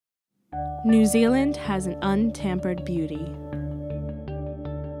New Zealand has an untampered beauty.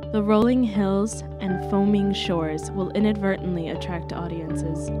 The rolling hills and foaming shores will inadvertently attract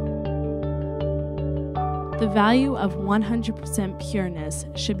audiences. The value of 100% pureness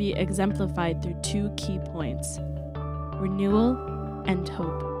should be exemplified through two key points: renewal and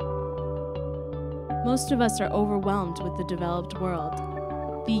hope. Most of us are overwhelmed with the developed world.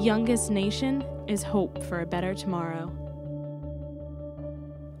 The youngest nation is hope for a better tomorrow.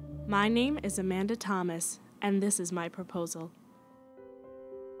 My name is Amanda Thomas, and this is my proposal.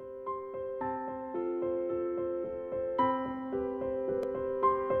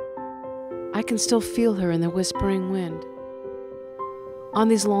 I can still feel her in the whispering wind. On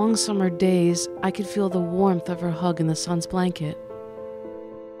these long summer days, I could feel the warmth of her hug in the sun's blanket.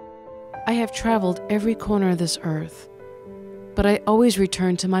 I have traveled every corner of this earth, but I always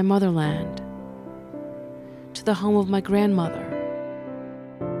return to my motherland, to the home of my grandmother,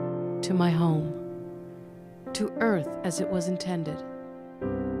 to my home, to Earth as it was intended.